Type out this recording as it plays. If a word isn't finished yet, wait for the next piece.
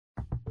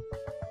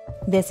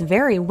This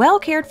very well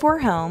cared for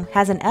home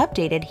has an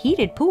updated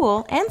heated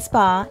pool and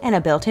spa and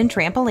a built-in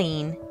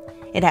trampoline.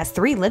 It has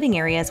 3 living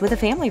areas with a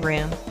family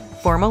room,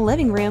 formal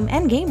living room,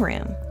 and game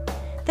room.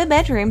 The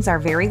bedrooms are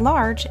very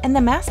large and the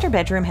master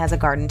bedroom has a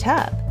garden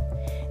tub.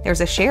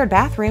 There's a shared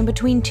bathroom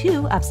between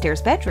 2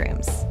 upstairs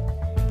bedrooms.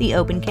 The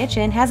open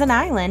kitchen has an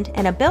island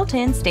and a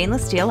built-in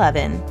stainless steel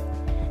oven.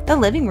 The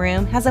living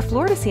room has a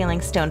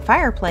floor-to-ceiling stone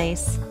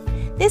fireplace.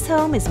 This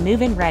home is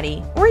move-in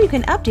ready, or you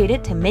can update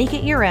it to make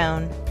it your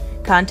own.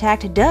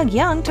 Contact Doug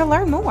Young to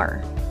learn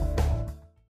more.